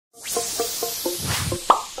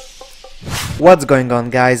What's going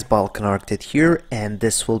on, guys? Balkan Architect here, and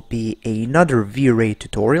this will be another V-Ray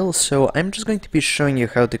tutorial. So I'm just going to be showing you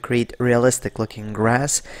how to create realistic looking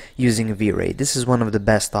grass using V-Ray. This is one of the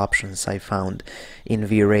best options I found in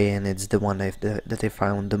V-Ray, and it's the one that I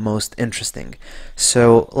found the most interesting.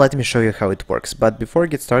 So let me show you how it works. But before I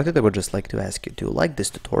get started, I would just like to ask you to like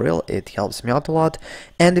this tutorial. It helps me out a lot,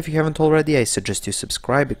 and if you haven't already, I suggest you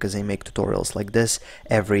subscribe because I make tutorials like this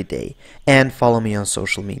every day, and follow me on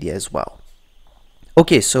social media as well.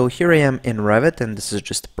 Okay, so here I am in Revit, and this is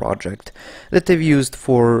just a project that I've used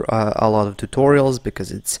for a lot of tutorials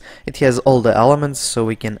because it has all the elements, so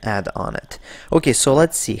we can add on it. Okay, so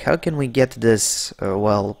let's see, how can we get this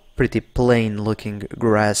well, pretty plain looking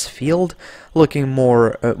grass field looking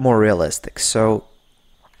more realistic? So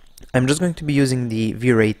I'm just going to be using the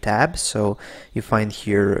V-Ray tab. So you find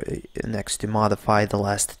here next to modify, the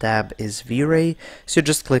last tab is V-Ray. So you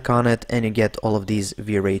just click on it and you get all of these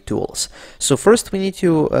V-Ray tools. So first we need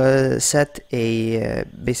to set a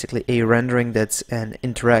basically a rendering that's an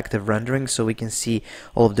interactive rendering, so we can see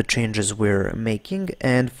all of the changes we're making.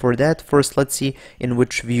 And for that, first let's see in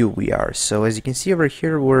which view we are. So as you can see over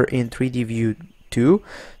here, we're in 3D view 2.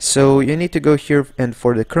 So you need to go here, and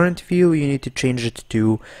for the current view you need to change it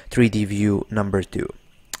to 3D view number 2.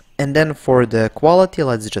 And then for the quality,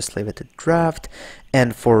 let's just leave it at draft.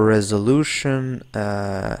 And for resolution,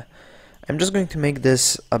 I'm just going to make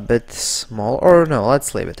this a bit small, or no,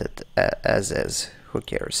 let's leave it at as is, who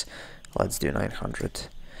cares. Let's do 900.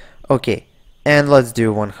 Okay, and let's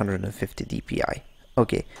do 150 dpi.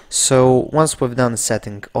 Okay, so once we've done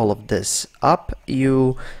setting all of this up,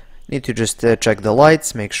 you need to just check the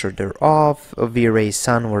lights, make sure they're off. V-Ray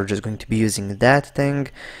Sun, we're just going to be using that thing,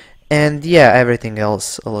 and yeah, everything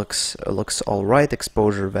else looks alright.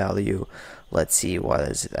 Exposure value, let's see, what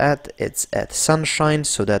is it at? It's at sunshine,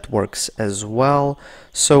 so that works as well.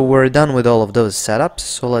 So we're done with all of those setups,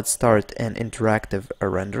 so let's start an interactive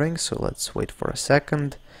rendering. So let's wait for a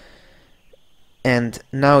second. And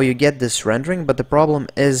now you get this rendering, but the problem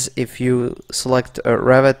is if you select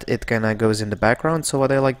Revit, it kind of goes in the background. So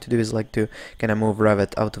what I like to do is like to kind of move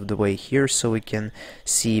Revit out of the way here so we can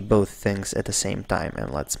see both things at the same time.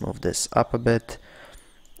 And let's move this up a bit.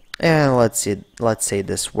 And let's say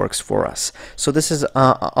this works for us. So this is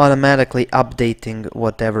automatically updating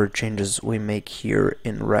whatever changes we make here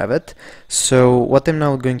in Revit. So what I'm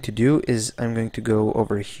now going to do is I'm going to go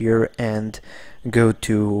over here and go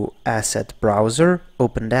to Asset Browser,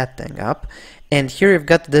 open that thing up, and here you've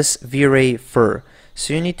got this V-Ray Fur.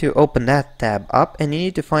 So you need to open that tab up and you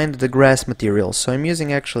need to find the grass material. So I'm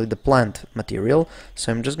using actually the plant material,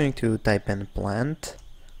 so I'm just going to type in plant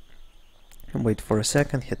and wait for a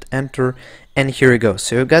second, hit enter, and here you go.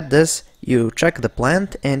 So you got this, you check the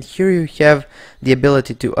plant, and here you have the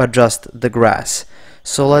ability to adjust the grass.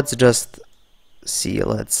 So let's just see,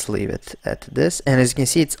 let's leave it at this, and as you can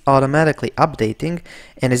see, it's automatically updating,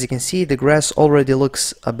 and as you can see, the grass already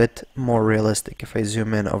looks a bit more realistic. If I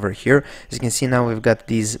zoom in over here, as you can see, now we've got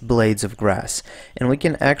these blades of grass, and we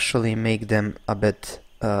can actually make them a bit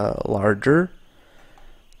larger.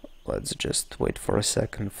 Let's just wait for a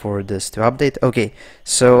second for this to update. Okay,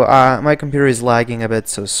 so my computer is lagging a bit,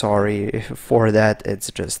 so sorry for that. It's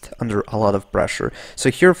just under a lot of pressure. So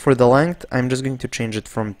here for the length, I'm just going to change it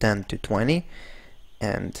from 10 to 20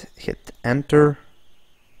 and hit enter.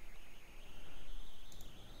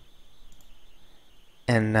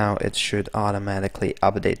 And now it should automatically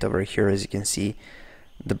update over here. As you can see,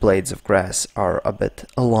 the blades of grass are a bit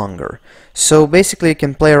longer. So basically you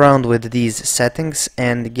can play around with these settings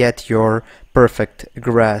and get your perfect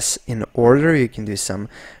grass in order. You can do some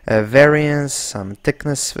variance, some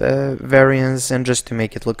thickness variance, and just to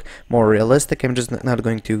make it look more realistic. I'm just not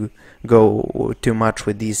going to go too much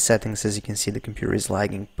with these settings. As you can see, the computer is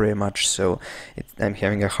lagging pretty much, so I'm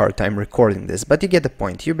having a hard time recording this, but you get the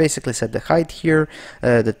point. You basically set the height here,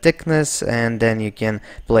 the thickness, and then you can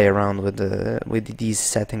play around with these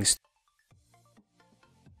settings.